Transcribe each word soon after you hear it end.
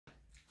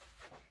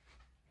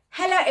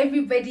Hello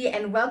everybody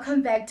and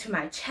welcome back to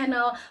my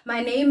channel.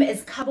 My name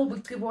is Kabo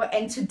Bukibo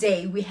and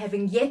today we're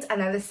having yet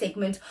another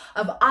segment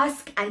of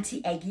Ask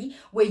Aunty Agy,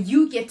 where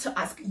you get to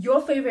ask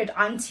your favorite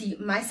auntie,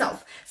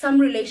 myself, some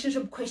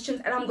relationship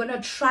questions, and I'm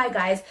gonna try,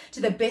 guys, to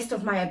the best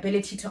of my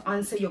ability to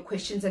answer your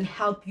questions and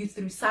help you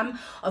through some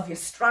of your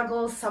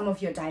struggles, some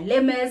of your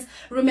dilemmas.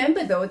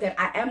 Remember though that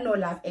I am no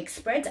love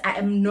expert. I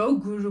am no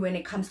guru when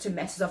it comes to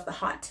matters of the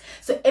heart.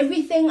 So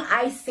everything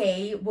I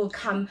say will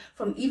come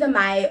from either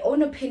my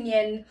own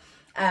opinion,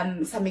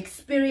 some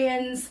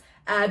experience,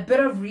 a bit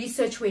of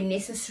research where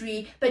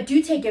necessary, but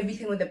do take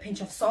everything with a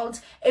pinch of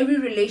salt. Every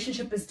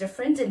relationship is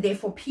different and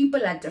therefore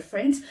people are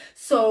different,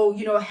 so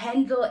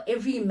handle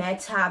every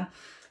matter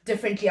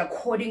differently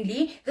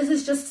accordingly. This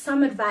is just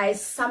some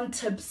advice, some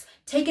tips.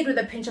 Take it with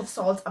a pinch of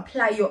salt,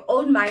 apply your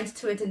own mind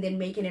to it, and then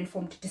make an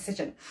informed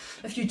decision.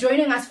 If you're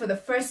joining us for the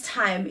first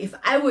time, if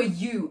I were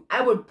you,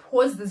 I would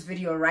pause this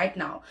video right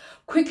now,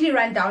 quickly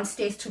run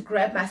downstairs to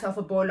grab myself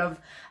a bowl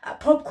of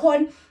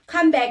popcorn,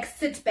 come back,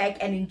 sit back,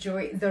 and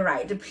enjoy the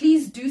ride.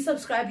 Please do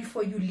subscribe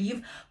before you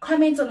leave.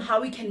 Comment on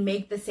how we can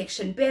make this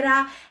section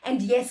better.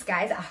 And yes,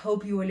 guys, I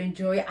hope you will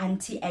enjoy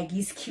Aunty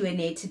Agy's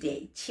Q&A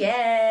today.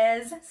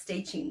 Cheers!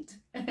 Stay tuned.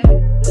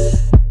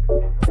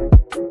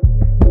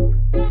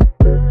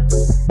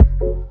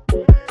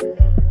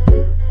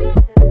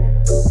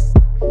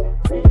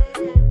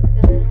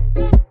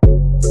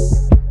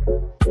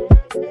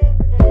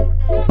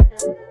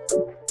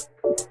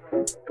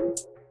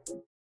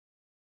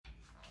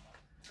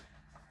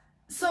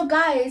 So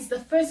guys, the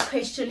first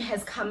question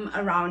has come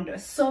around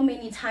so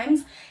many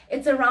times.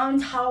 It's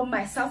around how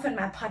myself and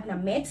my partner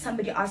met.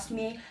 Somebody asked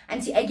me,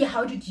 Aunty Agy,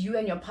 how did you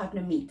and your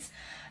partner meet?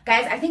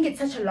 Guys, I think it's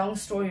such a long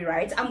story,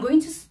 right? I'm going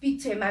to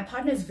speak to him. My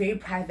partner is very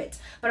private,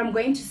 but I'm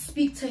going to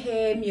speak to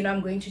him.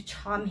 I'm going to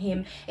charm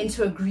him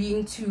into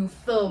agreeing to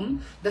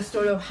film the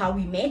story of how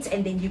we met,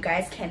 and then you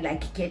guys can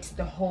get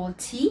the whole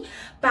tea.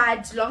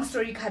 But long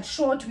story cut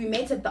short, we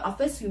met at the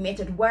office, we met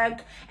at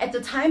work. At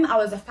the time, I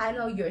was a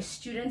final year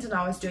student and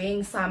I was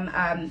doing some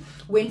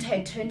winter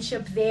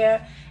internship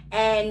there.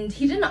 And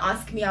he didn't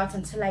ask me out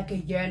until a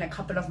year and a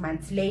couple of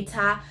months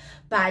later.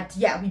 But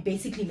yeah, we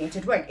basically met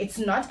at work. It's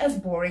not as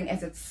boring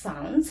as it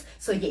sounds.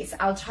 So yes,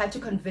 I'll try to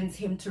convince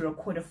him to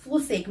record a full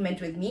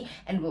segment with me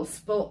and we'll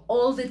spill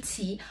all the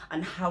tea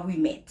on how we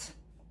met.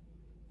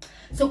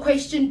 So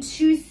question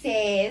 2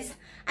 says,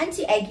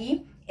 Aunty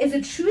Agy, is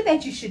it true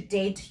that you should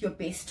date your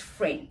best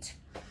friend?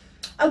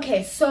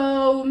 Okay,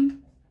 so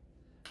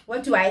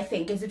what do I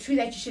think? Is it true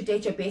that you should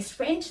date your best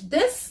friend?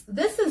 This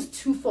is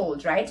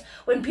twofold, right?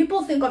 When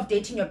people think of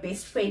dating your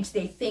best friend,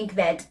 they think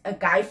that a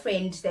guy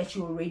friend that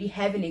you already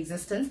have in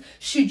existence,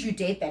 should you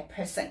date that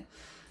person?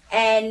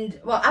 And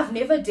well, I've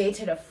never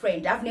dated a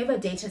friend. I've never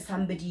dated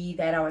somebody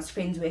that I was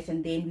friends with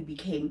and then we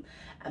became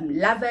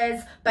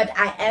lovers. But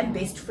I am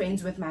best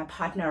friends with my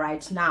partner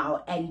right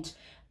now, and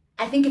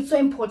I think it's so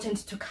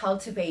important to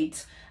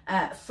cultivate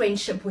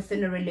friendship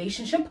within a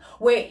relationship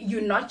where you're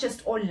not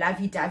just all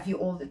lovey-dovey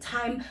all the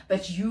time,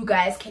 but you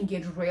guys can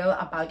get real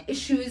about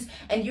issues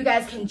and you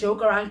guys can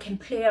joke around, can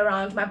play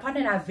around. My partner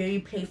and I are very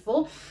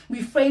playful.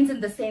 We're friends in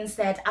the sense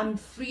that I'm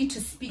free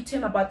to speak to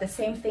him about the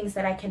same things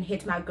that I can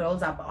hit my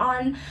girls up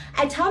on.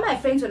 I tell my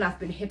friends when I've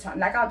been hit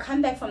on. I'll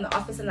come back from the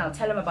office and I'll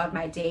tell him about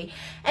my day,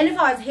 and if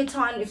I was hit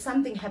on, if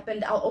something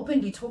happened, I'll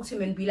openly talk to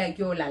him and be like,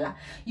 yo Lala,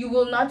 you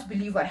will not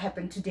believe what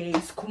happened today,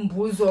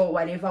 skumbuzo,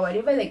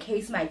 whatever the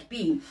case might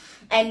be.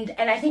 And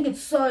I think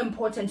it's so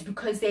important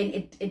because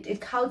then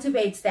it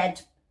cultivates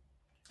that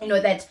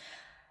that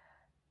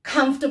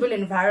comfortable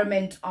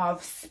environment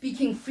of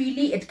speaking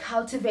freely. It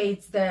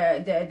cultivates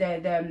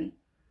it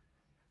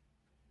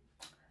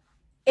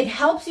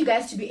helps you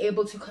guys to be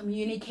able to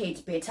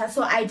communicate better.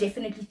 So I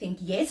definitely think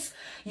yes,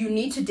 you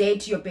need to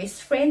date your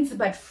best friends,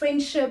 but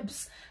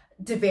friendships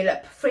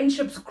develop,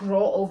 friendships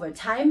grow over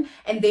time,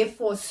 and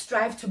therefore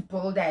strive to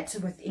build that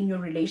within your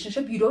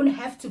relationship. You don't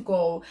have to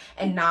go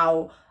and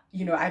now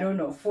I don't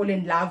know, fall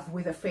in love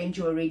with a friend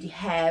you already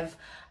have.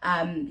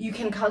 You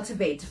can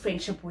cultivate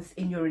friendship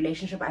within your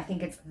relationship. I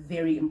think it's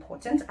very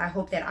important. I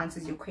hope that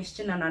answers your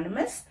question,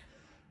 Anonymous.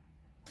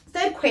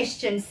 Third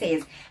question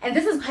says, and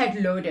this is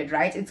quite loaded,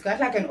 right? It's got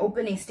an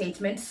opening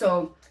statement,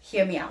 so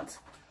hear me out.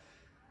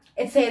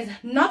 It says,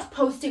 not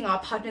posting our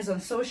partners on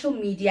social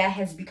media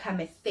has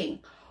become a thing.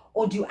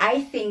 Or do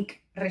I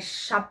think not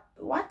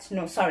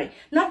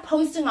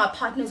posting our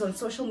partners on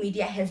social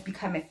media has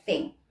become a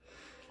thing?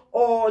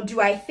 Or do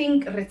I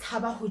think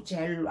retaba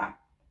hujelwa?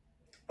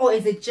 Or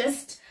is it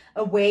just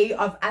a way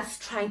of us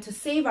trying to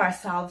save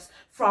ourselves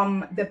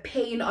from the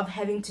pain of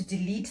having to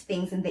delete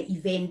things in the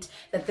event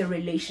that the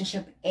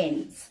relationship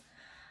ends?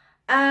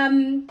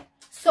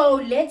 So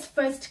let's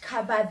first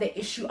cover the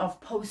issue of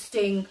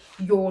posting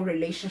your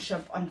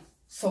relationship on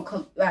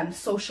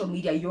social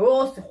media.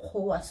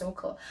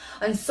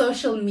 On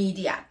social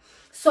media.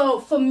 So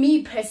for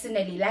me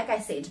personally, like I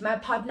said, my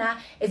partner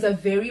is a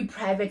very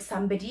private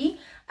somebody.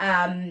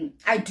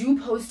 I do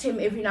post him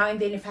every now and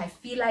then if I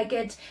feel like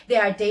it.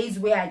 There are days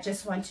where I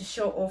just want to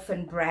show off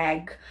and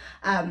brag.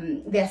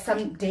 There are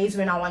some days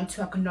when I want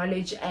to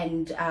acknowledge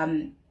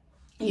and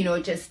you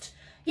know, just,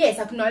 yes,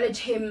 acknowledge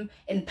him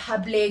in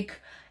public.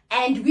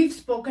 And we've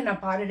spoken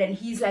about it, and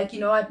he's like, you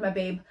know what, my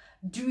babe,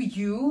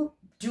 do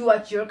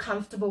what you're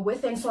comfortable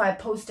with. And so I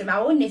post him.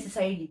 I won't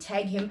necessarily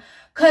tag him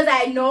because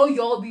I know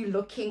you'll be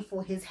looking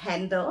for his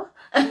handle.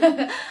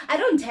 I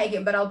don't tag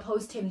him, but I'll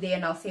post him there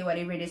and I'll say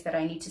whatever it is that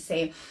I need to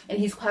say, and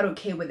he's quite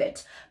okay with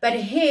it. But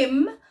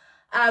him,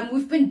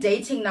 we've been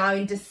dating now.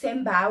 In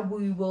December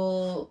we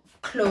will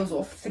close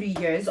off 3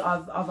 years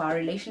of our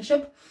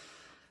relationship.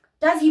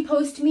 Does he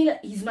post me?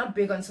 He's not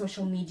big on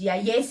social media.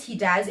 Yes, he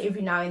does.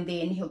 Every now and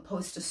then he'll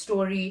post a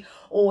story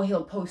or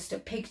he'll post a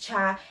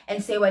picture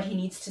and say what he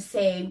needs to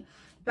say.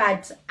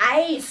 But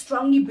I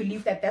strongly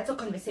believe that that's a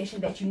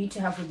conversation that you need to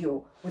have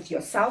with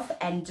yourself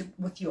and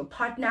with your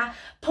partner.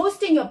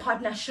 Posting your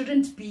partner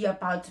shouldn't be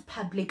about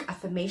public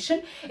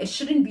affirmation. It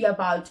shouldn't be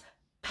about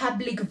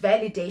public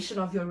validation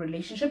of your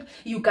relationship.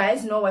 You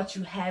guys know what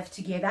you have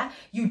together.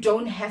 You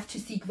don't have to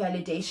seek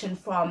validation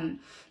from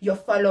your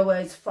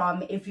followers,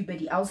 from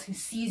everybody else who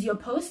sees your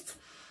posts.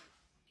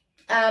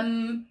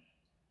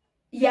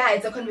 Yeah,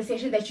 it's a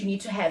conversation that you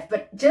need to have.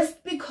 But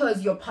just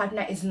because your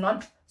partner is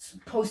not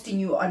posting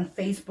you on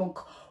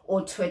Facebook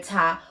or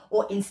Twitter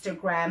or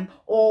Instagram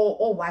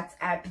or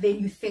WhatsApp, then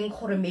you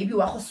think, or maybe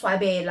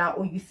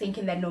or you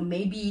thinking that no,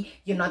 maybe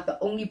you're not the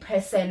only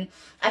person.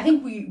 I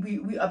think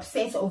we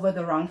obsess over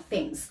the wrong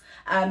things.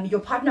 Your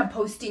partner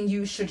posting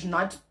you should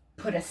not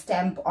put a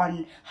stamp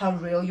on how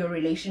real your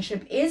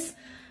relationship is.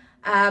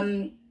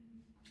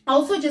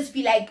 Also just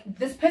be like,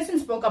 this person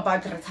spoke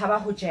about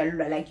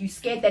like, you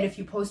scared that if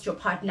you post your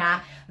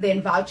partner,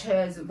 then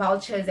vultures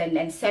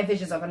and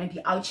savages are going to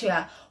be out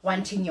here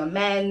wanting your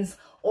mans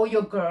or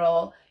your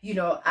girl, you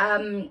know.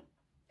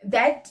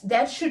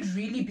 That should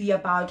really be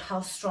about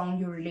how strong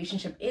your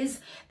relationship is.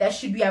 That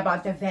should be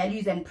about the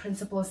values and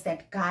principles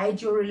that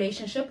guide your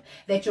relationship,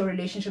 that your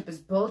relationship is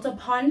built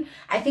upon.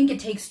 I think it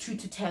takes two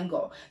to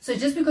tango. So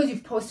just because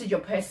you've posted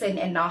your person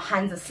and now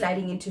hands are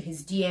sliding into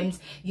his DMs,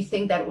 you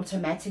think that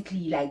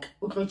automatically, like,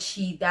 that's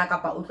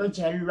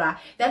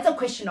a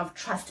question of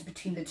trust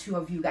between the two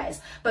of you guys.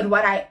 But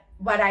what I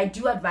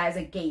do advise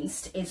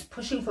against is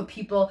pushing for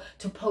people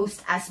to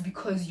post us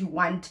because you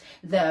want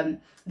the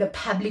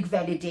public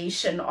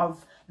validation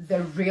of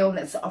the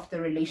realness of the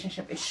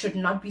relationship. It should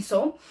not be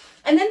so.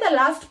 And then the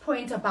last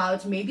point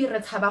about maybe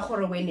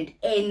when it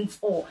ends,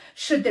 or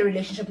should the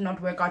relationship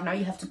not work out, now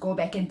you have to go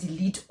back and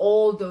delete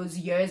all those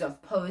years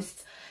of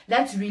posts.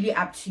 That's really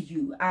up to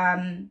you.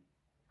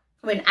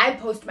 When I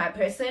post my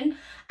person,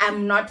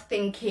 I'm not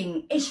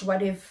thinking, ish,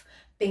 what if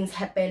things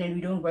happen and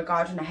we don't work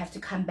out and I have to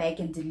come back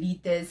and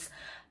delete this.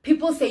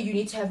 People say you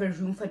need to have a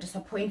room for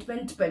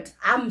disappointment, but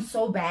I'm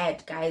so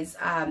bad, guys.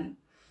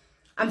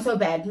 I'm so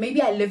bad.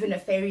 Maybe I live in a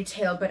fairy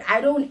tale, but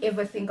I don't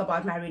ever think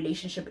about my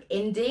relationship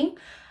ending.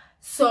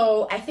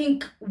 So I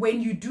think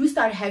when you do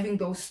start having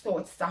those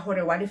thoughts,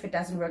 what if it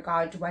doesn't work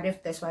out? What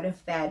if this? What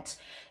if that?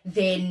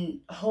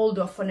 Then hold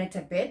off on it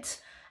a bit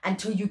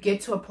until you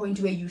get to a point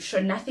where you're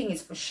sure. Nothing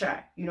is for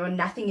sure, you know,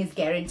 nothing is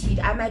guaranteed.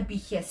 I might be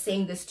here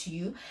saying this to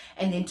you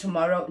and then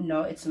tomorrow,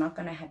 no, it's not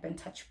gonna happen,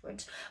 touch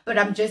wood. But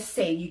I'm just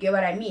saying, you get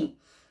what I mean?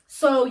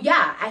 So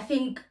yeah, I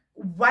think,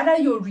 what are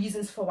your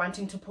reasons for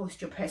wanting to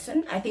post your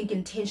person? I think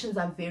intentions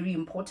are very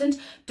important.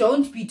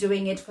 Don't be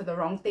doing it for the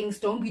wrong things.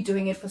 Don't be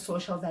doing it for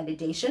social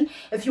validation.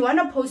 If you want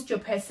to post your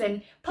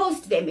person,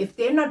 post them. If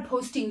they're not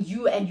posting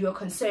you and you're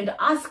concerned,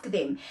 ask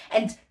them.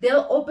 And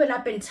they'll open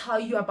up and tell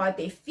you about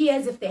their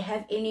fears, if they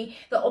have any.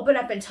 They'll open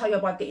up and tell you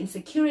about their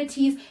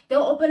insecurities.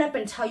 They'll open up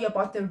and tell you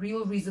about the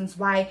real reasons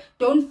why.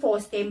 Don't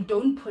force them.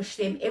 Don't push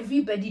them.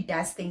 Everybody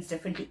does things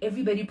differently.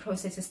 Everybody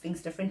processes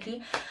things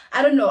differently.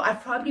 I don't know.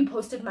 I've probably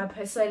posted my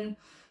person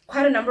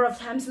quite a number of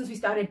times since we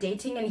started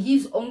dating, and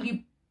he's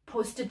only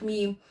posted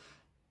me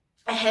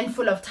a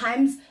handful of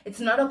times. It's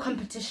not a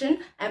competition.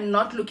 I'm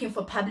not looking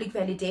for public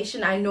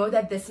validation. I know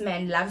that this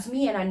man loves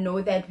me, and I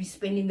know that we're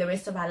spending the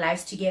rest of our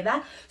lives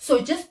together.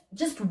 So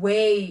just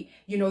weigh,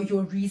 you know,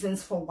 your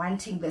reasons for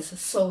wanting this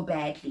so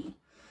badly.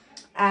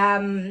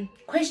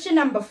 Question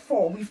number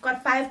 4. We've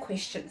got 5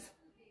 questions.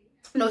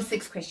 No,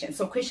 6 questions.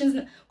 So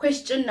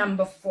question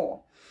number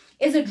 4.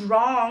 Is it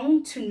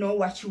wrong to know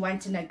what you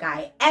want in a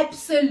guy?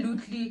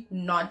 Absolutely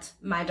not,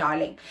 my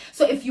darling.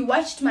 So if you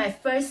watched my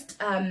first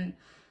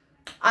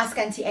Ask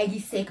Aunty Agy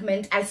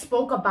segment, I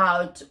spoke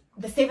about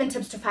the 7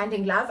 tips to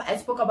finding love. I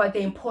spoke about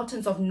the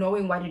importance of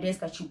knowing what it is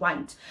that you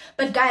want.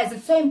 But guys,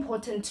 it's so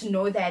important to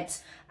know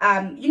that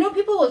You know,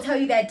 people will tell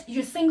you that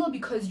you're single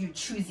because you're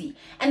choosy,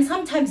 and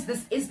sometimes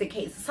this is the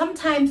case.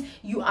 Sometimes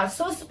you are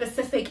so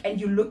specific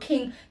and you're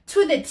looking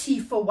to the T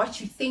for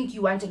what you think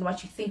you want and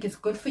what you think is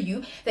good for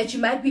you, that you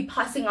might be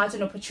passing out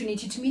an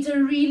opportunity to meet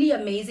a really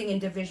amazing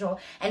individual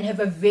and have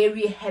a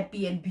very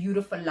happy and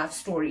beautiful love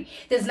story.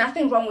 There's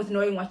nothing wrong with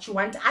knowing what you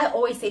want. I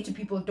always say to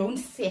people, don't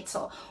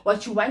settle.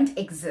 What you want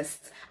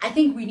exists. I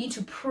think we need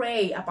to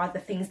pray about the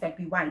things that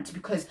we want,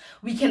 because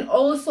we can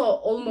also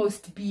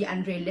almost be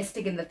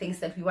unrealistic in the things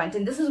that we want.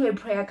 And this is where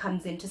prayer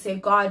comes in, to say,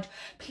 God,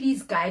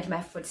 please guide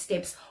my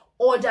footsteps.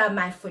 Order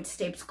my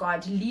footsteps,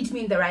 God. Lead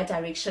me in the right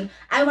direction.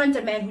 I want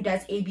a man who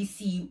does A, B,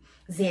 C,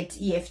 Z,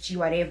 E, F, G,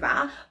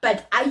 whatever.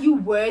 But are you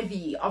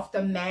worthy of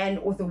the man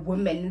or the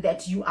woman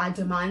that you are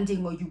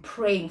demanding or you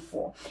praying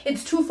for?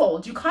 It's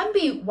twofold. You can't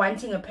be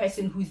wanting a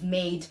person who's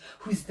made,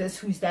 who's this,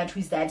 who's that,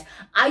 who's that.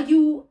 Are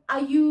you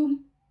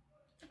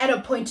at a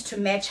point to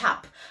match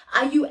up?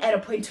 Are you at a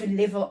point to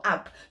level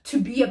up, to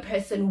be a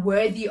person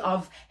worthy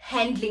of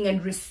handling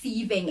and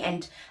receiving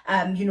and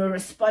you know,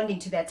 responding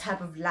to that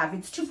type of love?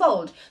 It's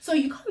twofold. So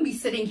you can't be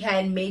sitting here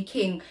and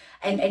making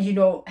and you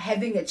know,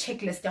 having a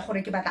checklist.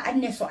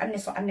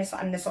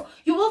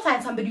 You will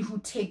find somebody who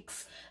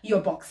takes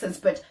your boxes,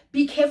 but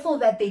be careful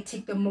that they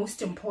take the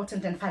most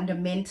important and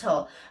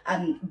fundamental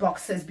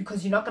boxes,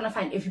 because you're not going to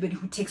find everybody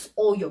who ticks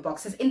all your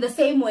boxes, in the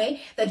same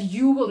way that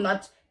you will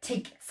not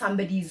tick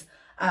somebody's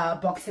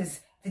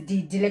boxes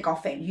the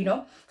often, you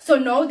know. So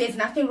no, there's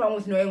nothing wrong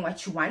with knowing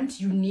what you want.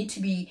 You need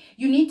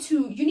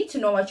to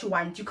know what you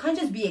want. You can't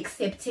just be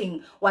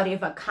accepting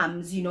whatever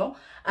comes, you know.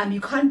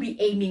 You can't be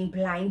aiming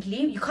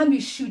blindly. You can't be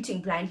shooting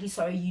blindly.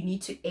 Sorry, you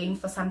need to aim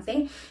for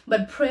something,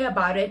 but pray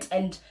about it,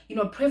 and you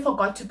know, pray for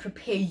God to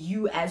prepare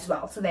you as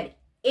well, so that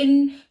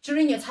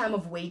during your time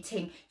of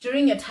waiting,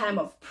 during your time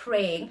of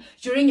praying,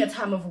 during your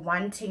time of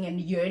wanting and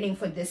yearning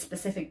for this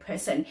specific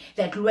person,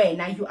 that way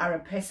now you are a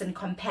person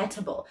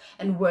compatible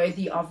and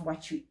worthy of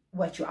what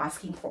you're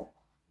asking for.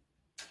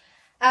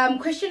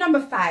 Question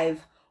number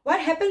 5. What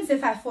happens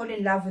if I fall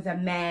in love with a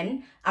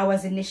man I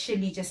was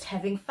initially just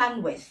having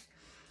fun with,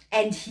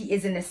 and he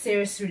is in a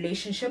serious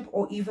relationship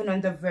or even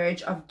on the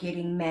verge of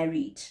getting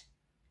married?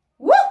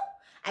 Woo!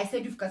 I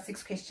said we've got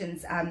 6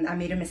 questions. I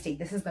made a mistake.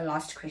 This is the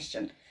last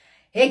question.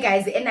 Hey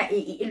guys,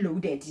 it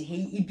loaded.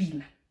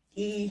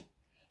 Hey,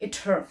 it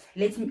turf.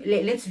 Let's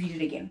read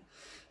it again.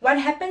 What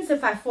happens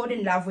if I fall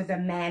in love with a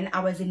man I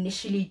was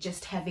initially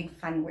just having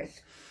fun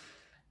with,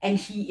 and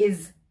he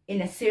is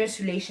in a serious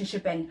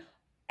relationship and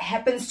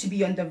happens to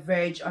be on the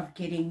verge of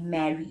getting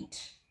married?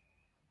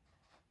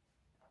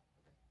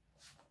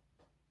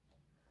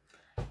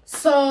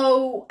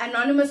 So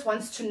Anonymous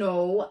wants to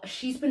know,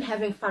 she's been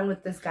having fun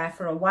with this guy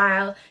for a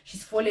while.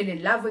 She's fallen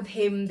in love with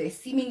him. They're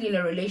seemingly in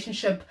a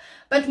relationship,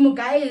 but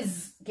Mugai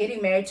is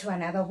getting married to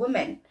another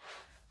woman.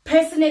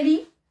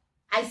 Personally,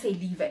 I say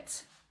leave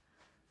it.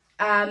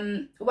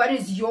 What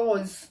is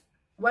yours,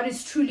 what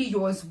is truly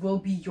yours, will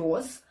be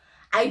yours.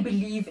 I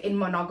believe in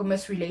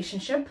monogamous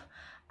relationship.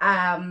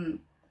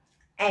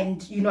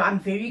 And, you know, I'm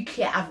very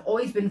clear. I've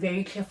always been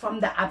very clear from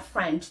the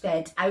upfront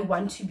that I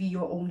want to be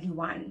your only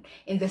one,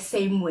 in the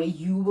same way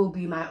you will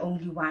be my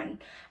only one.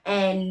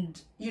 And,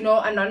 you know,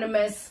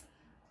 Anonymous,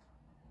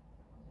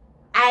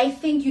 I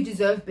think you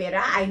deserve better.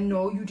 I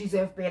know you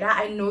deserve better.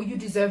 I know you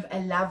deserve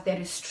a love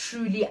that is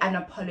truly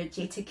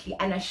unapologetically,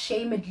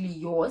 unashamedly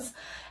yours.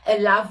 A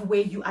love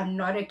where you are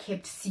not a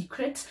kept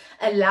secret.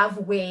 A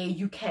love where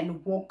you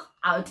can walk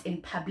out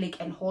in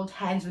public and hold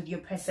hands with your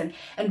person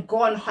and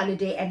go on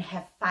holiday and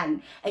have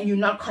fun. And you're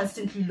not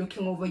constantly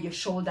looking over your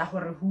shoulder,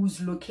 or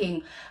who's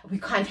looking, we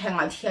can't hang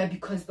out here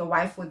because the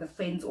wife or the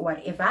friends or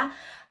whatever.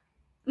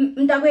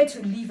 Way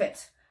to leave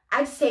it.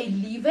 I'd say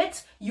leave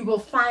it. You will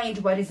find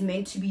what is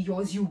meant to be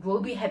yours. You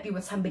will be happy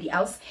with somebody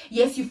else.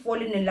 Yes, you've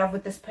fallen in love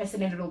with this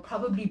person, and it'll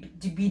probably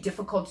be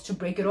difficult to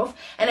break it off.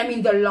 And I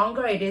mean, the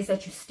longer it is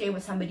that you stay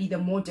with somebody, the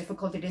more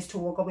difficult it is to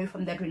walk away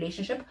from that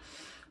relationship.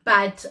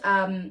 But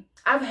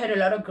I've heard a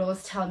lot of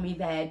girls tell me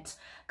that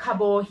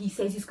Kabo, he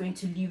says he's going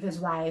to leave his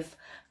wife.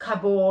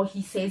 Kabo,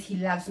 he says he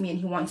loves me and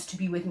he wants to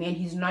be with me, and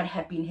he's not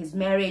happy in his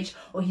marriage,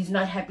 or he's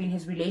not happy in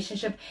his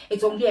relationship.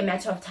 It's only a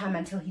matter of time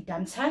until he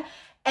dumps her.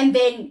 And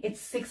then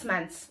it's 6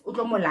 months,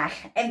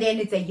 and then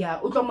it's a year,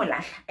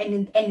 and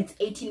it's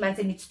 18 months,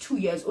 and it's 2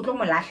 years,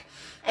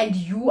 and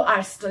you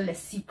are still a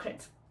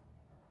secret.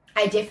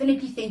 I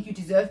definitely think you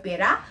deserve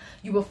better.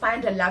 You will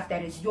find a love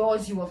that is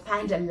yours. You will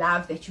find a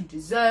love that you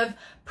deserve.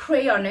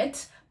 Pray on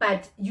it,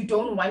 but you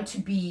don't want to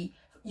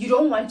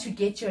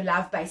get your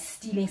love by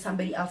stealing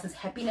somebody else's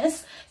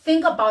happiness.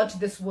 Think about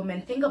this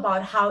woman. Think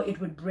about how it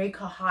would break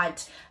her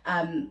heart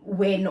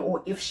when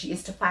or if she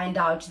is to find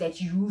out that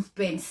you've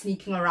been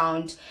sneaking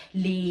around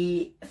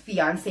le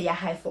fiance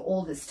yahai for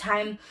all this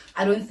time.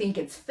 I don't think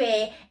it's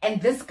fair.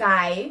 And this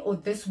guy or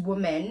this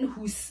woman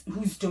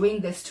who's doing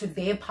this to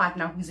their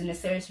partner who's in a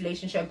serious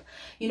relationship,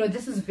 you know,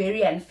 this is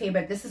very unfair,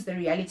 but this is the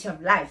reality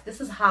of life.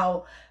 This is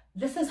how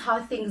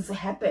things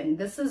happen.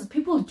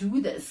 People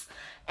do this,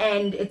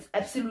 and it's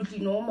absolutely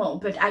normal.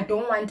 But I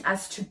don't want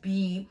us to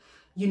be,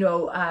 you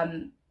know,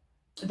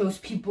 those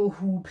people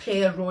who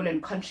play a role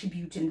and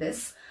contribute in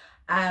this.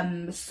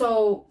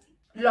 So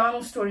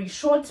long story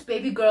short,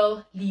 baby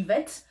girl, leave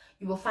it.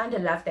 You will find a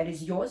love that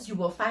is yours. You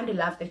will find a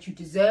love that you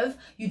deserve.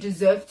 You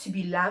deserve to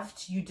be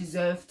loved. You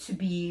deserve to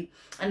be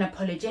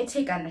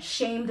unapologetic,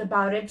 unashamed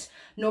about it.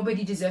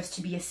 Nobody deserves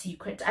to be a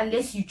secret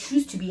unless you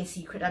choose to be a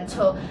secret.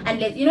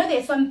 Unless, you know,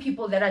 there's some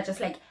people that are just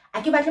like,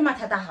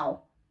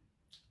 how?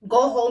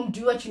 Go home,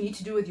 do what you need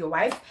to do with your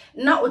wife.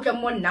 Now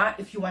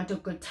if you want a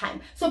good time.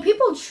 So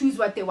people choose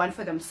what they want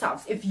for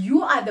themselves. If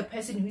you are the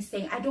person who's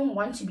saying, I don't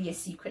want to be a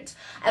secret,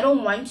 I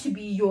don't want to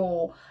be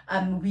your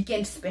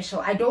weekend special,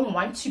 I don't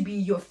want to be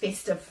your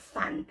festive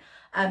fun,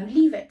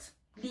 leave it.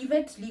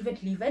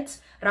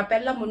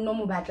 Rapella munno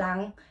mo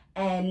batlang,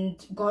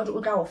 and God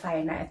will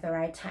find at the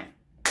right time.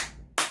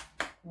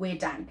 We're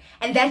done.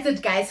 And that's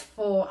it, guys,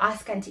 for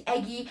Ask Aunty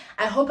Agy.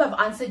 I hope I've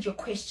answered your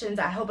questions.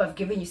 I hope I've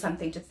given you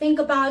something to think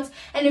about.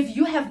 And if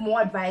you have more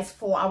advice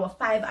for our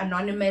 5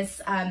 anonymous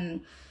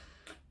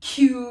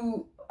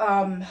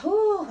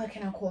what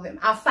can I call them?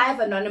 Our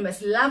 5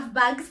 anonymous love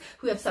bugs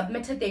who have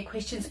submitted their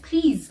questions,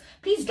 please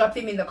drop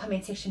them in the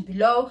comment section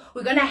below.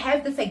 We're gonna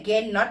have this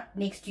again, not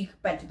next week,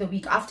 but the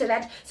week after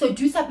that. So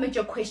do submit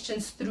your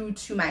questions through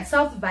to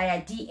myself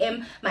via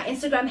DM. My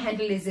Instagram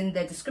handle is in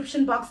the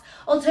description box.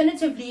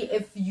 Alternatively,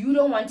 if you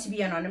don't want to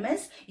be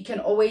anonymous, you can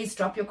always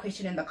drop your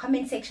question in the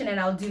comment section and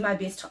I'll do my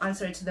best to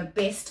answer it to the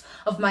best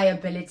of my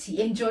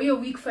ability. Enjoy your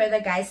week further,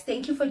 guys.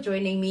 Thank you for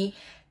joining me.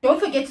 Don't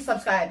forget to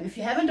subscribe. If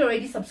you haven't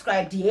already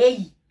subscribed,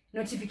 yay!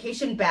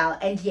 Notification bell.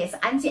 And yes,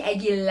 Aunty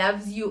Agy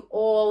loves you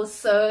all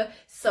so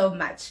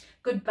much.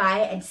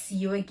 Goodbye and see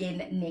you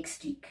again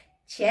next week.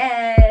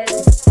 Cheers!